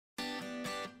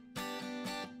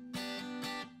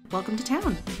welcome to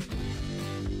town.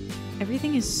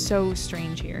 Everything is so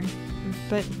strange here,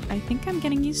 but I think I'm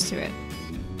getting used to it.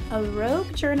 A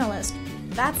rogue journalist.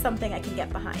 That's something I can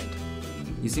get behind.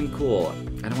 You seem cool.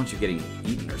 I don't want you getting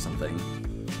eaten or something.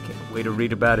 Can't wait to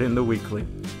read about it in the weekly.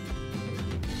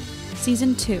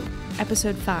 Season 2,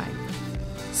 Episode 5.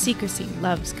 Secrecy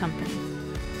Loves Company.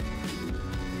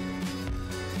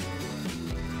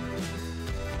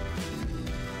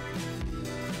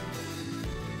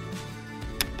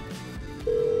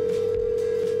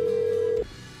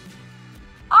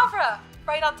 Avra!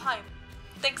 Right on time.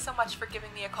 Thanks so much for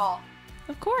giving me a call.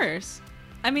 Of course.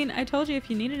 I mean, I told you if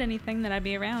you needed anything that I'd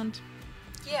be around.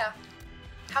 Yeah.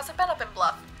 How's it been up in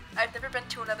Bluff? I've never been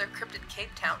to another cryptid cave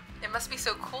town. It must be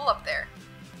so cool up there.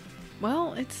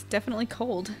 Well, it's definitely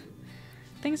cold.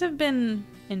 Things have been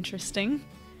interesting.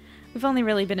 We've only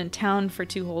really been in town for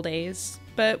 2 whole days,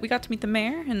 but we got to meet the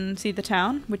mayor and see the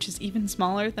town, which is even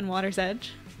smaller than Water's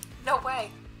Edge. No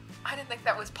way. I didn't think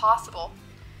that was possible.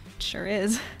 It sure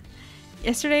is.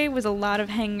 Yesterday was a lot of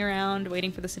hanging around,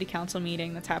 waiting for the city council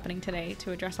meeting that's happening today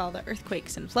to address all the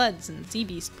earthquakes and floods and sea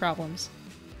beast problems.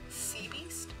 Sea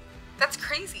beast? That's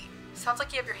crazy. Sounds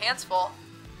like you have your hands full.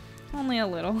 Only a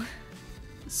little.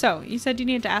 So, you said you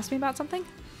needed to ask me about something?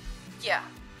 Yeah.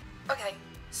 Okay,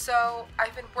 so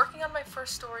I've been working on my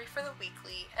first story for the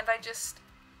weekly, and I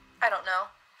don't know.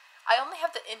 I only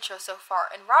have the intro so far,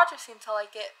 and Roger seemed to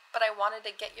like it, but I wanted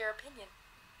to get your opinion.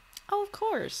 Oh, of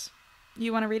course.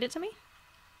 You want to read it to me?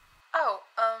 Oh,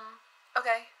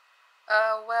 okay.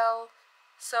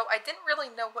 So I didn't really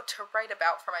know what to write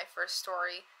about for my first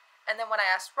story, and then when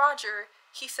I asked Roger,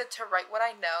 he said to write what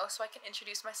I know so I can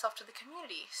introduce myself to the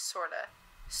community, sorta.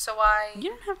 So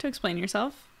You don't have to explain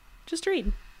yourself. Just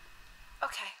read.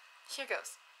 Okay, here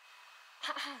goes.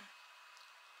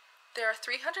 There are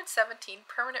 317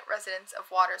 permanent residents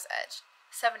of Water's Edge.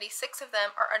 76 of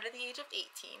them are under the age of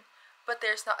 18, but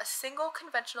there's not a single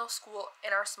conventional school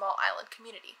in our small island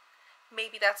community.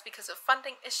 Maybe that's because of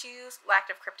funding issues, lack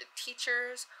of cryptid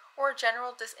teachers, or a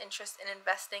general disinterest in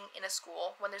investing in a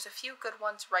school when there's a few good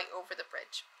ones right over the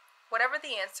bridge. Whatever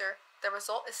the answer, the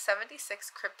result is 76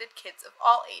 cryptid kids of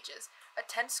all ages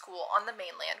attend school on the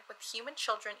mainland with human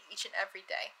children each and every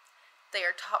day. They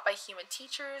are taught by human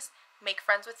teachers, make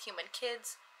friends with human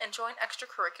kids, and join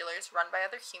extracurriculars run by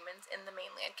other humans in the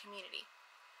mainland community.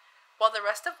 While the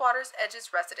rest of Water's Edge's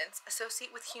residents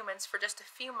associate with humans for just a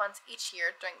few months each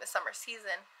year during the summer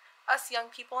season, us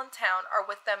young people in town are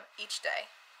with them each day,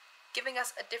 giving us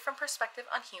a different perspective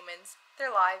on humans, their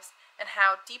lives, and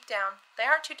how, deep down, they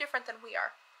aren't too different than we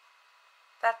are.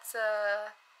 That's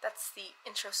the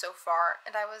intro so far,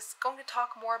 and I was going to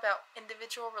talk more about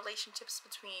individual relationships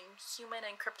between human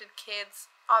and cryptid kids,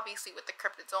 obviously with the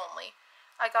cryptids only.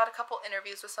 I got a couple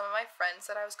interviews with some of my friends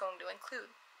that I was going to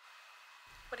include.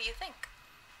 What do you think?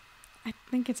 I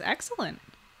think it's excellent.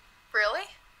 Really?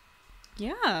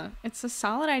 Yeah, it's a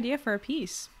solid idea for a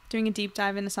piece. Doing a deep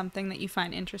dive into something that you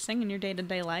find interesting in your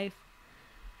day-to-day life.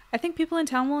 I think people in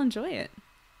town will enjoy it.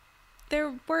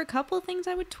 There were a couple of things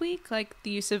I would tweak, like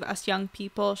the use of us young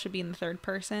people should be in the third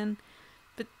person,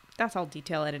 but that's all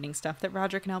detail editing stuff that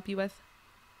Roger can help you with.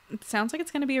 It sounds like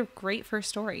it's going to be a great first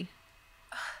story.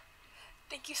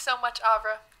 Thank you so much,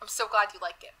 Avra. I'm so glad you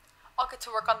like it. I'll get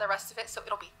to work on the rest of it, so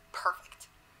it'll be perfect.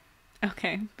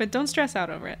 Okay, but don't stress out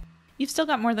over it. You've still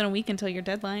got more than a week until your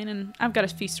deadline, and I've got a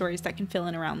few stories that can fill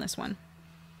in around this one.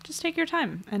 Just take your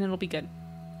time, and it'll be good.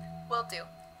 Will do.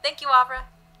 Thank you, Avra.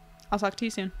 I'll talk to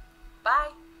you soon.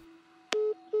 Bye.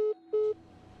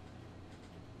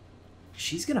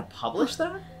 She's gonna publish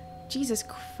that? Jesus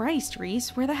Christ,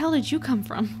 Reese, where the hell did you come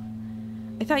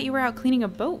from? I thought you were out cleaning a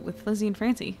boat with Lizzie and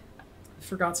Francy. I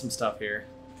forgot some stuff here.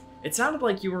 It sounded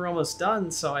like you were almost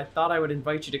done, so I thought I would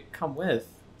invite you to come with.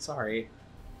 Sorry.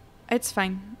 It's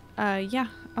fine. Yeah,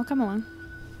 I'll come along.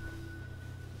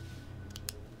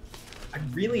 I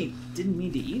really didn't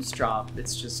mean to eavesdrop.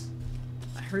 It's just,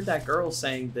 I heard that girl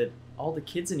saying that all the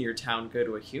kids in your town go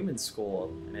to a human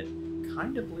school, and it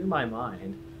kind of blew my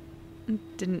mind.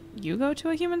 Didn't you go to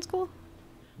a human school?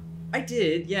 I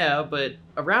did, yeah, but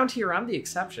around here I'm the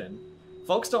exception.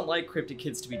 Folks don't like cryptid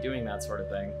kids to be doing that sort of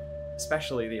thing.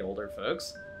 Especially the older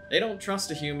folks. They don't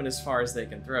trust a human as far as they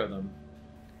can throw them.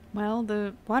 Well,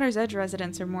 the Water's Edge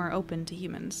residents are more open to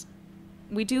humans.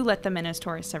 We do let them in as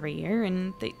tourists every year,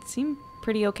 and they seem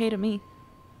pretty okay to me.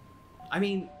 I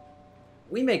mean,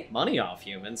 we make money off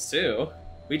humans, too.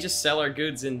 We just sell our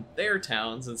goods in their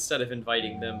towns instead of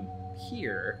inviting them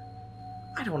here.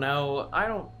 I don't know, I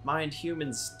don't mind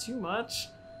humans too much.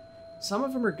 Some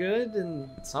of them are good, and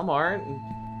some aren't,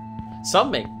 and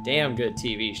some make damn good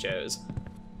TV shows.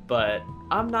 But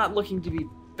I'm not looking to be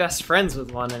best friends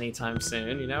with one anytime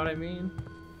soon, you know what I mean?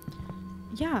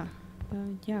 Yeah.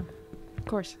 Yeah. Of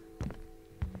course.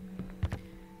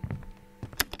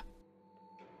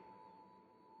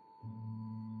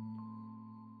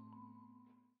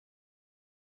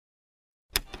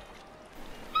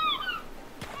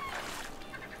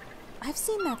 I've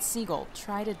seen that seagull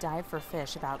try to dive for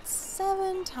fish about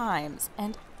 7 times,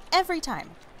 and every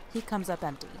time he comes up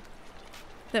empty.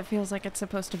 That feels like it's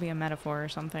supposed to be a metaphor or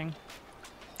something.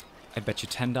 I bet you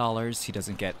 $10 he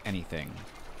doesn't get anything.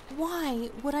 Why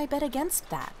would I bet against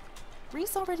that?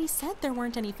 Reese already said there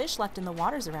weren't any fish left in the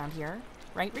waters around here.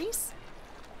 Right, Reese?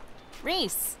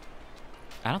 Reese!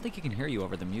 I don't think he can hear you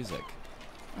over the music.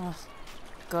 Ugh,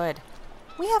 good.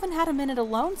 We haven't had a minute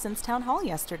alone since town hall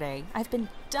yesterday. I've been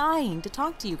dying to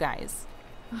talk to you guys.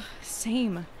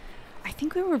 Same. I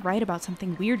think we were right about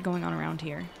something weird going on around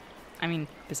here. I mean,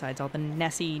 besides all the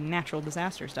Nessie natural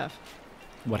disaster stuff.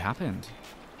 What happened?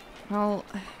 Well,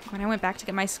 when I went back to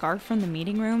get my scarf from the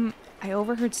meeting room, I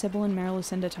overheard Sybil and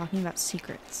Lucinda talking about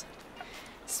secrets.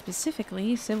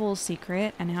 Specifically, Sybil's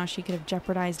secret and how she could have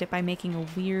jeopardized it by making a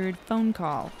weird phone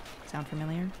call. Sound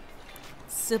familiar?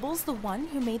 Sybil's the one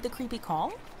who made the creepy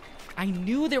call? I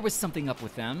knew there was something up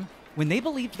with them. When they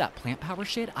believed that plant power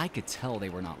shit, I could tell they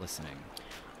were not listening.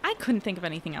 I couldn't think of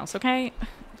anything else, okay?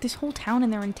 This whole town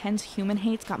and their intense human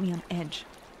hates got me on edge.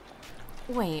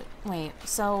 Wait,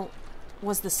 so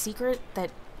was the secret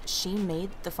that she made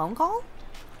the phone call?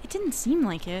 It didn't seem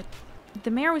like it.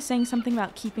 The mayor was saying something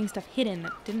about keeping stuff hidden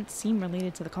that didn't seem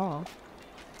related to the call.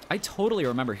 I totally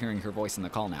remember hearing her voice in the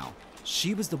call now.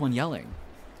 She was the one yelling.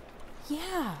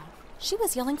 Yeah, she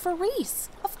was yelling for Reese.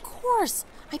 Of course.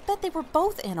 I bet they were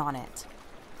both in on it.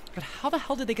 But how the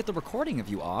hell did they get the recording of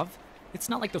you, Av? It's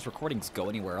not like those recordings go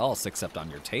anywhere else except on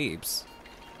your tapes,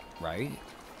 right?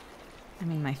 I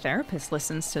mean, my therapist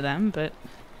listens to them, but...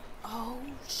 Oh,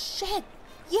 shit.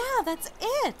 Yeah, that's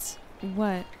it.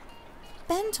 What?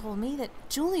 Ben told me that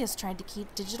Julius tried to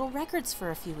keep digital records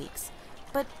for a few weeks,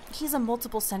 but he's a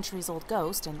multiple centuries old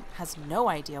ghost and has no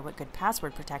idea what good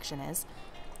password protection is.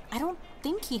 I don't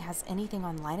think he has anything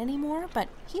online anymore, but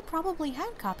he probably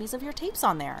had copies of your tapes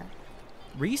on there.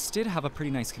 Reese did have a pretty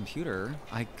nice computer.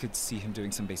 I could see him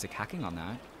doing some basic hacking on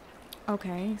that.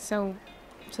 Okay, so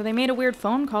they made a weird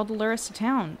phone call to lure us to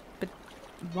town. But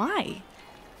why?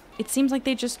 It seems like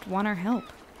they just want our help.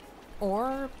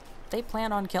 Or they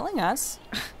plan on killing us.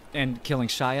 And killing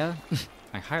Shia?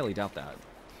 I highly doubt that.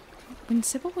 When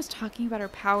Sybil was talking about her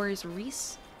powers,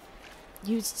 Reese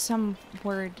used some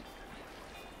word...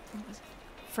 What was it?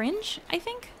 Fringe, I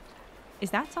think?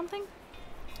 Is that something?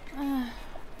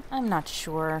 I'm not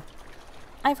sure.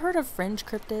 I've heard of fringe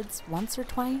cryptids once or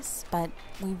twice, but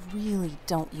we really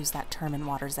don't use that term in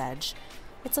Water's Edge.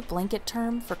 It's a blanket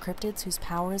term for cryptids whose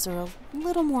powers are a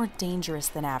little more dangerous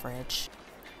than average.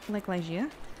 Like Lygia?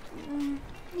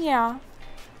 Yeah.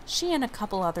 She and a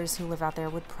couple others who live out there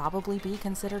would probably be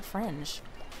considered fringe.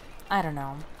 I don't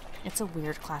know. It's a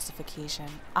weird classification.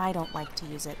 I don't like to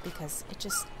use it because it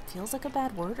just feels like a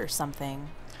bad word or something.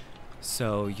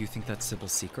 So you think that's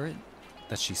Sybil's secret?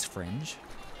 That she's fringe?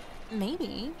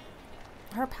 Maybe.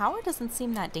 Her power doesn't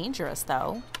seem that dangerous,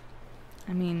 though.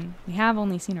 I mean, we have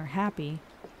only seen her happy.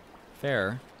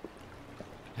 Fair.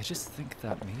 I just think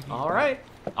that maybe... All right,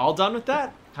 all done with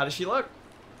that. How does she look?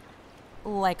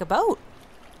 Like a boat.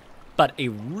 But a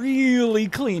really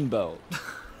clean boat.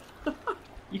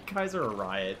 You guys are a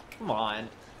riot. Come on.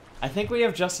 I think we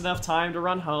have just enough time to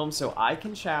run home so I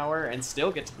can shower and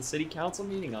still get to the city council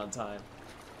meeting on time.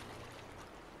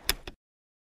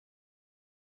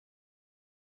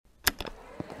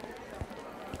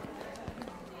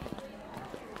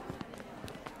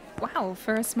 Wow,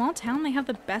 for a small town, they have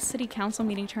the best city council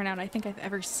meeting turnout I think I've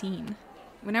ever seen.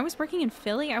 When I was working in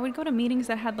Philly, I would go to meetings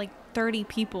that had like 30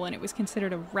 people and it was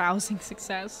considered a rousing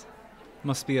success.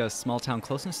 Must be a small town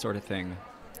closeness sort of thing.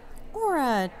 Or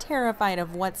a terrified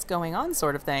of what's going on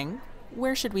sort of thing.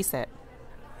 Where should we sit?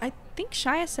 I think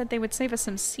Shia said they would save us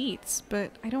some seats,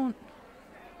 but I don't...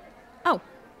 Oh,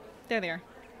 there they are.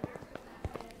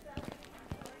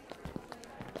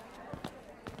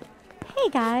 Hey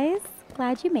guys,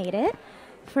 glad you made it.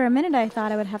 For a minute I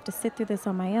thought I would have to sit through this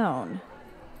on my own.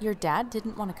 Your dad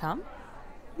didn't want to come?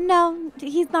 No,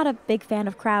 he's not a big fan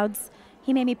of crowds.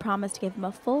 He made me promise to give him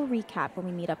a full recap when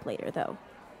we meet up later, though.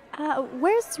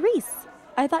 Where's Reese?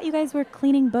 I thought you guys were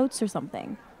cleaning boats or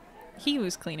something. He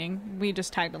was cleaning. We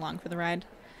just tagged along for the ride.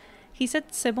 He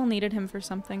said Sybil needed him for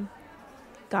something.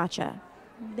 Gotcha.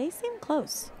 They seem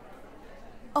close.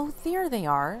 Oh, there they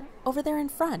are. Over there in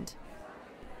front.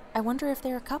 I wonder if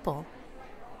they're a couple.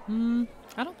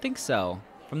 I don't think so.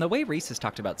 From the way Reese has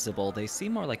talked about Sybil, they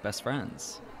seem more like best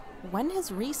friends. When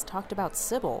has Reese talked about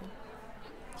Sybil?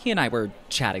 He and I were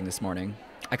chatting this morning.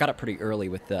 I got up pretty early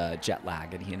with the jet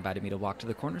lag, and he invited me to walk to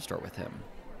the corner store with him.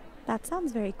 That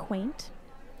sounds very quaint.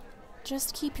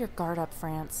 Just keep your guard up,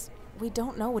 France. We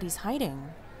don't know what he's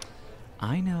hiding.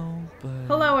 I know, but...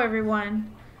 Hello,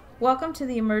 everyone. Welcome to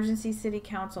the Emergency City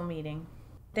Council meeting.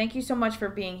 Thank you so much for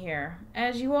being here.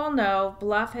 As you all know,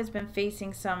 Bluff has been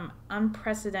facing some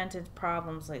unprecedented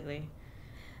problems lately.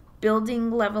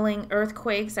 Building leveling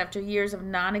earthquakes after years of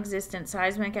non-existent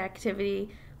seismic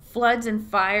activity, floods and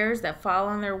fires that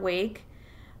follow in their wake,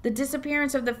 the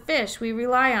disappearance of the fish we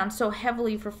rely on so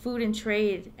heavily for food and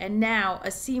trade, and now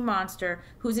a sea monster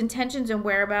whose intentions and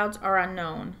whereabouts are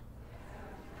unknown.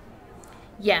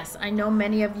 Yes, I know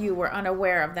many of you were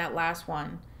unaware of that last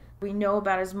one. We know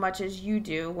about as much as you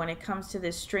do when it comes to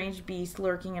this strange beast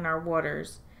lurking in our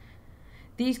waters.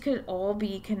 These could all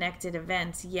be connected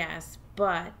events, yes,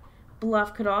 but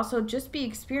Bluff could also just be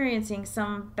experiencing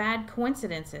some bad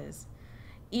coincidences.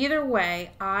 Either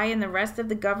way, I and the rest of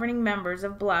the governing members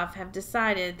of Bluff have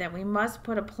decided that we must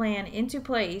put a plan into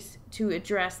place to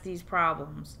address these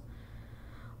problems.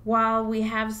 While we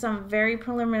have some very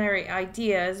preliminary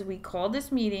ideas, we called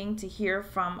this meeting to hear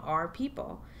from our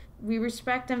people. We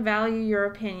respect and value your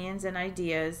opinions and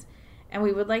ideas, and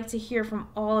we would like to hear from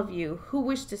all of you who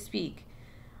wish to speak.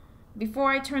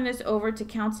 Before I turn this over to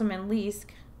Councilman Leask,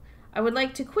 I would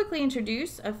like to quickly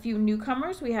introduce a few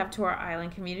newcomers we have to our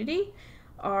island community.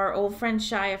 Our old friend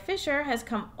Shia Fisher has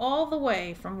come all the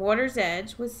way from Water's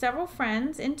Edge with several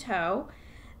friends in tow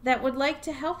that would like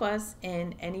to help us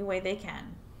in any way they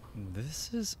can.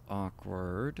 This is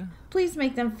awkward. Please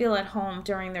make them feel at home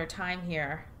during their time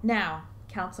here. Now,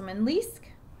 Councilman Leask.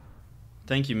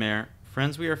 Thank you, Mayor.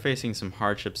 Friends, we are facing some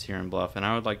hardships here in Bluff, and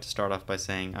I would like to start off by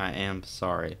saying I am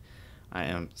sorry. I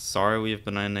am sorry we have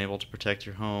been unable to protect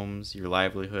your homes, your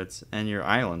livelihoods, and your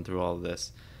island through all of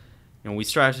this. We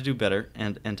strive to do better,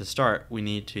 and to start, we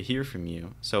need to hear from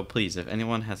you. So please, if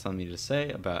anyone has something to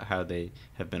say about how they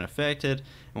have been affected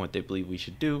and what they believe we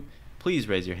should do, please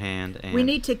raise your hand. And we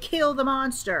need to kill the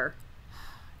monster.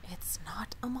 It's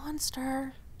not a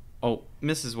monster. Oh,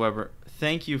 Mrs. Weber,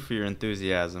 thank you for your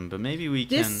enthusiasm, but maybe we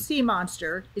can... This sea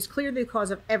monster is clearly the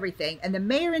cause of everything, and the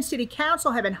mayor and city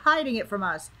council have been hiding it from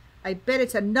us. I bet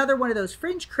it's another one of those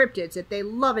fringe cryptids that they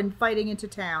love inviting into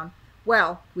town.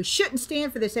 Well, we shouldn't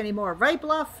stand for this anymore, right,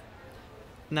 Bluff?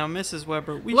 Now, Mrs.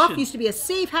 Weber, Bluff used to be a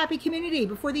safe, happy community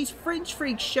before these fringe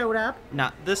freaks showed up.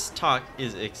 Now, this talk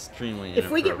is extremely inappropriate.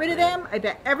 If we get rid of them, I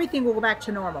bet everything will go back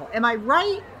to normal. Am I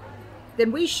right?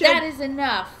 Then we should... That is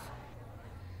enough.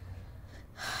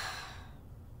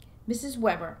 Mrs.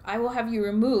 Weber, I will have you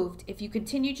removed if you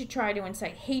continue to try to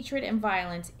incite hatred and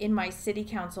violence in my city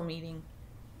council meeting.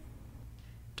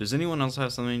 Does anyone else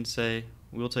have something to say?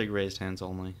 We'll take raised hands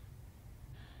only.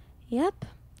 Yep,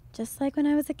 just like when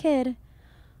I was a kid.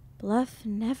 Bluff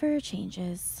never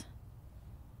changes.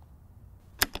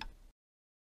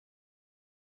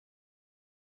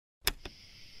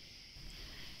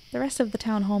 The rest of the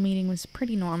town hall meeting was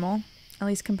pretty normal, at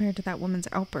least compared to that woman's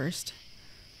outburst.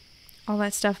 All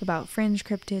that stuff about fringe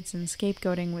cryptids and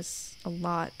scapegoating was a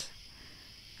lot.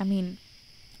 I mean,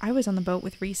 I was on the boat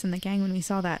with Reese and the gang when we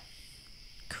saw that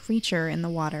creature in the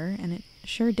water, and it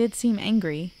sure did seem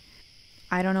angry.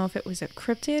 I don't know if it was a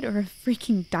cryptid or a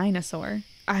freaking dinosaur.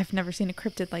 I've never seen a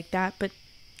cryptid like that, but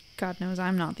God knows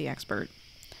I'm not the expert.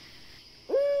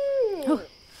 Oh.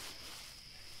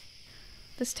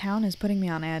 This town is putting me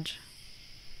on edge.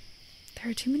 There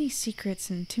are too many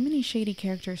secrets and too many shady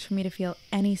characters for me to feel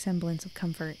any semblance of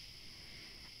comfort.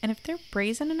 And if they're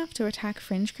brazen enough to attack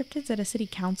fringe cryptids at a city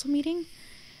council meeting,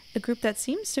 a group that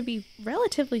seems to be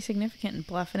relatively significant in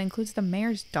Bluff and includes the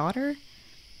mayor's daughter,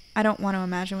 I don't want to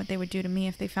imagine what they would do to me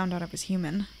if they found out I was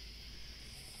human.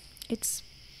 It's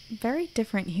very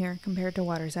different here compared to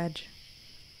Water's Edge.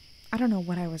 I don't know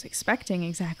what I was expecting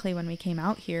exactly when we came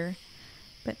out here,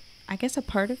 but I guess a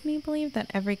part of me believed that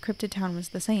every cryptid town was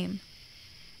the same.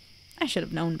 I should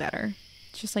have known better.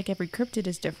 Just like every cryptid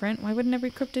is different, why wouldn't every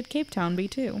cryptid Cape Town be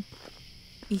too?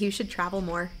 You should travel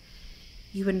more.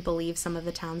 You wouldn't believe some of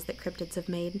the towns that cryptids have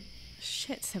made.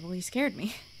 Shit, Sybil, you scared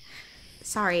me.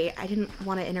 Sorry, I didn't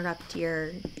want to interrupt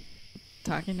your...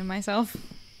 Talking to myself?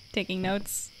 Taking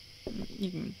notes?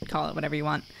 You can call it whatever you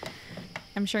want.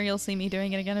 I'm sure you'll see me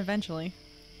doing it again eventually.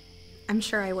 I'm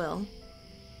sure I will.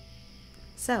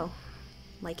 So,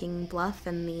 liking Bluff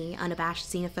and the unabashed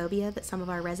xenophobia that some of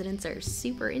our residents are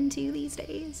super into these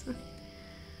days?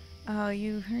 Oh,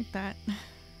 you heard that.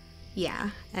 Yeah,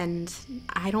 and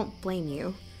I don't blame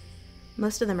you.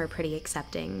 Most of them are pretty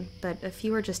accepting, but a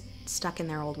few are just stuck in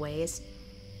their old ways.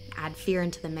 Add fear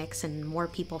into the mix and more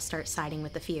people start siding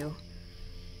with the few.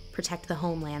 Protect the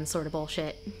homeland sort of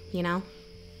bullshit, you know?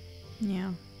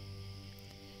 Yeah.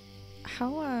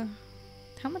 How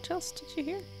much else did you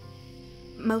hear?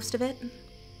 Most of it.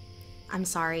 I'm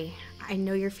sorry. I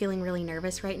know you're feeling really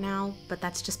nervous right now, but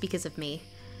that's just because of me.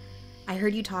 I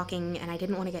heard you talking, and I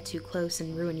didn't want to get too close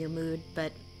and ruin your mood,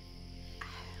 but...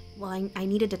 Well, I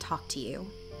needed to talk to you.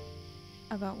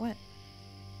 About what?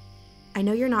 I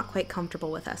know you're not quite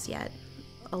comfortable with us yet.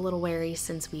 A little wary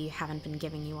since we haven't been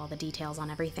giving you all the details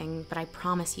on everything, but I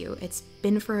promise you, it's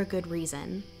been for a good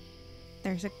reason.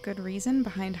 There's a good reason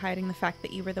behind hiding the fact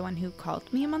that you were the one who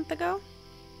called me a month ago?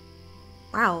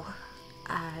 Wow.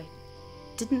 I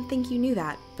didn't think you knew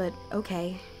that, but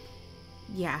okay.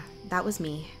 Yeah, that was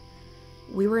me.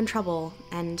 We were in trouble,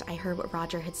 and I heard what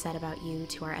Roger had said about you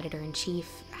to our editor-in-chief,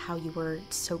 how you were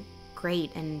so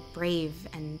great and brave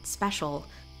and special.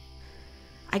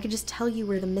 I could just tell you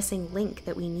were the missing link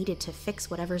that we needed to fix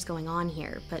whatever's going on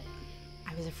here, but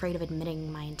I was afraid of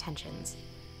admitting my intentions.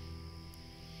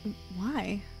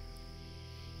 Why?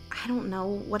 I don't know.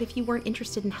 What if you weren't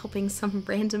interested in helping some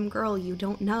random girl you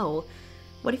don't know?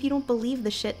 What if you don't believe the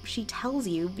shit she tells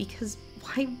you, because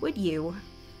why would you?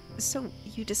 So,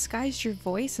 you disguised your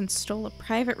voice and stole a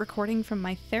private recording from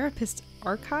my therapist's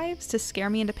archives to scare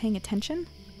me into paying attention?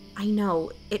 I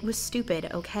know. It was stupid,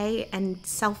 okay? And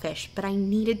selfish, but I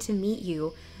needed to meet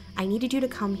you. I needed you to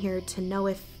come here to know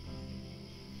if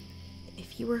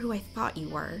you were who I thought you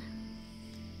were.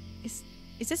 Is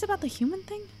this about the human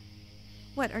thing?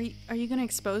 What, are you going to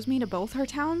expose me to both our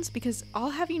towns? Because I'll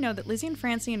have you know that Lizzie and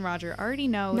Francy and Roger already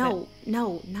know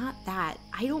No, not that.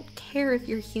 I don't care if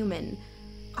you're human.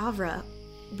 Avra,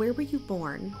 where were you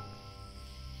born?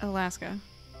 Alaska.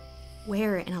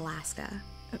 Where in Alaska?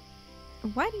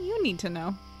 Why do you need to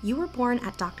know? You were born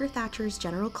at Dr. Thatcher's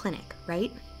General Clinic,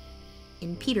 right?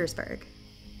 In Petersburg.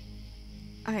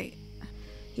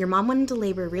 Your mom went into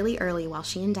labor really early while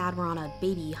she and Dad were on a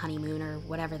baby honeymoon or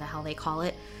whatever the hell they call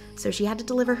it, so she had to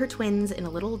deliver her twins in a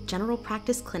little general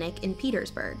practice clinic in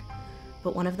Petersburg.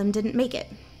 But one of them didn't make it,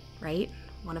 right?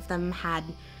 One of them had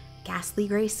ghastly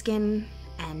gray skin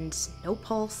and no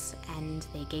pulse, and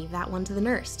they gave that one to the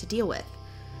nurse to deal with.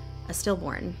 A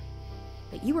stillborn.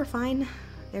 But you were fine.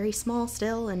 Very small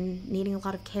still and needing a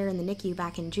lot of care in the NICU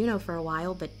back in Juneau for a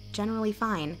while, but generally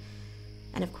fine.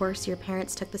 And of course, your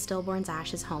parents took the stillborn's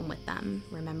ashes home with them,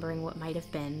 remembering what might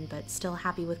have been, but still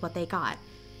happy with what they got.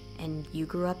 And you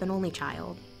grew up an only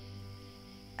child.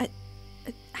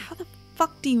 How the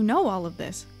fuck do you know all of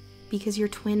this? Because your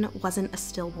twin wasn't a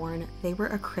stillborn, they were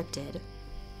a cryptid.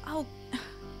 Oh,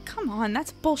 come on,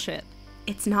 that's bullshit.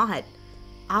 It's not.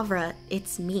 Avra,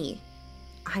 it's me.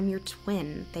 I'm your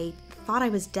twin. They thought I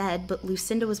was dead, but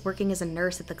Lucinda was working as a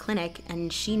nurse at the clinic,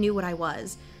 and she knew what I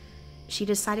was. She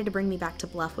decided to bring me back to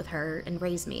Bluff with her and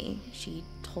raise me. She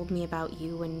told me about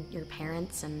you and your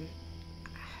parents, and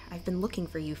I've been looking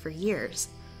for you for years.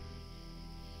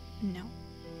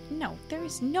 No, there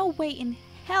is no way in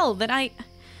hell that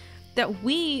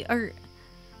we are...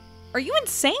 Are you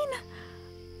insane?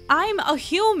 I'm a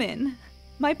human.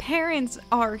 My parents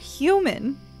are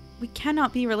human. We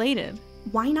cannot be related.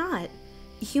 Why not?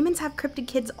 Humans have cryptid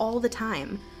kids all the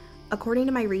time. According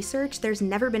to my research, there's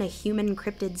never been a human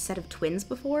cryptid set of twins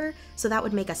before, so that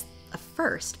would make us a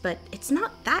first, but it's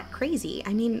not that crazy.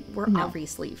 I mean, we're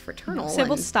obviously fraternal.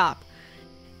 Sybil, stop.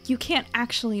 You can't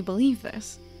actually believe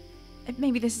this.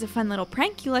 Maybe this is a fun little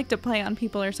prank you like to play on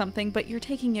people or something, but you're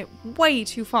taking it way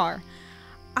too far.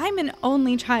 I'm an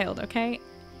only child, okay?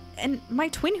 And my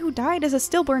twin who died as a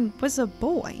stillborn was a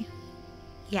boy.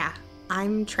 Yeah,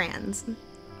 I'm trans.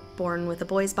 Born with a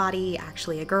boy's body,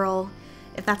 actually a girl.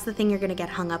 If that's the thing you're gonna get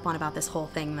hung up on about this whole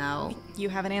thing, though. You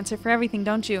have an answer for everything,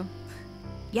 don't you?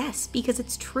 Yes, because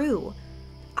it's true.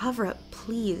 Avra,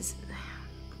 please.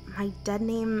 My dead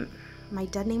name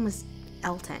was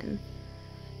Elton.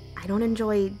 I don't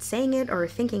enjoy saying it or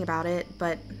thinking about it,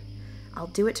 but I'll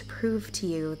do it to prove to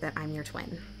you that I'm your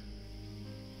twin.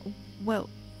 Well,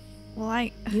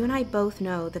 You and I both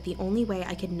know that the only way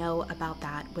I could know about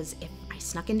that was if I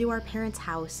snuck into our parents'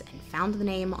 house and found the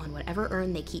name on whatever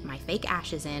urn they keep my fake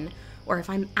ashes in, or if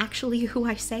I'm actually who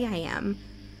I say I am.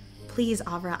 Please,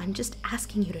 Avra, I'm just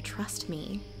asking you to trust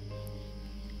me.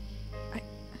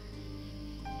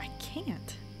 I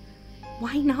can't.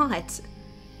 Why not?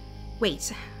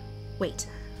 Wait.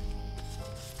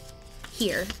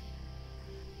 Here.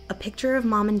 A picture of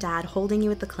Mom and Dad holding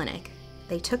you at the clinic.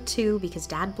 They took two because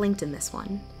Dad blinked in this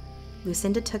one.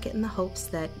 Lucinda took it in the hopes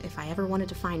that if I ever wanted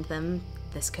to find them,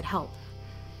 this could help.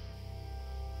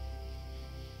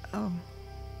 Oh.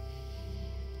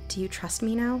 Do you trust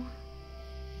me now?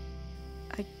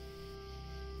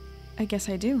 I guess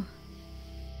I do.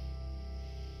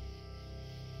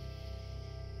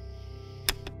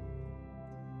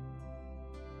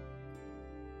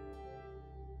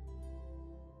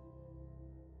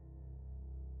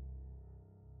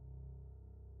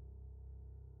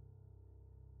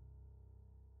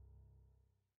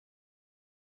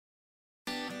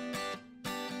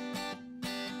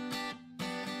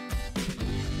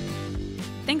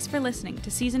 Thanks for listening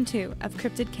to Season 2 of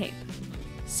Cryptid Cape.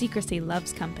 Secrecy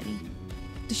loves company.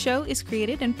 The show is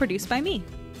created and produced by me,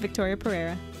 Victoria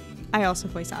Pereira. I also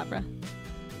voice Avra.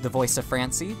 The voice of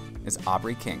Francy is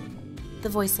Aubrey King. The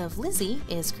voice of Lizzie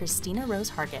is Christina Rose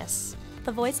Hargis.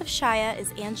 The voice of Shia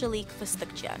is Angelique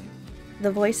Fustukjian.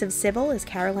 The voice of Sybil is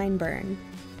Caroline Byrne.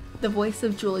 The voice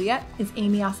of Juliet is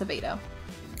Amy Acevedo.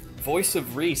 Voice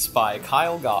of Reese by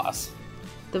Kyle Goss.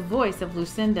 The voice of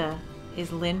Lucinda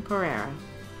is Lynn Pereira.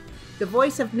 The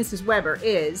voice of Mrs. Weber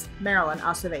is Marilyn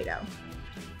Acevedo.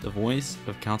 The voice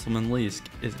of Councilman Leask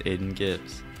is Aidan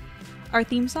Gibbs. Our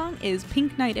theme song is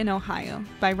Pink Night in Ohio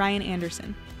by Ryan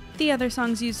Anderson. The other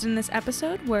songs used in this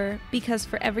episode were Because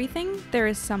for Everything, There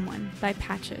is Someone by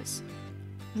Patches,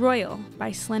 Royal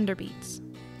by Slender Beats,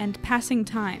 and Passing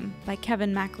Time by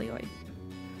Kevin MacLeod.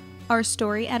 Our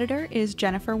story editor is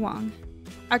Jennifer Wong.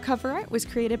 Our cover art was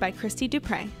created by Christy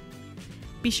Dupre.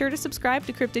 Be sure to subscribe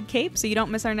to Cryptid Cape so you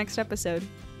don't miss our next episode.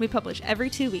 We publish every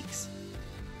 2 weeks.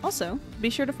 Also,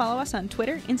 be sure to follow us on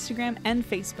Twitter, Instagram, and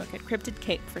Facebook at Cryptid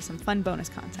Cape for some fun bonus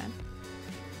content.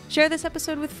 Share this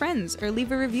episode with friends or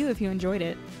leave a review if you enjoyed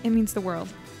it. It means the world.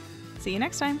 See you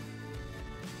next time.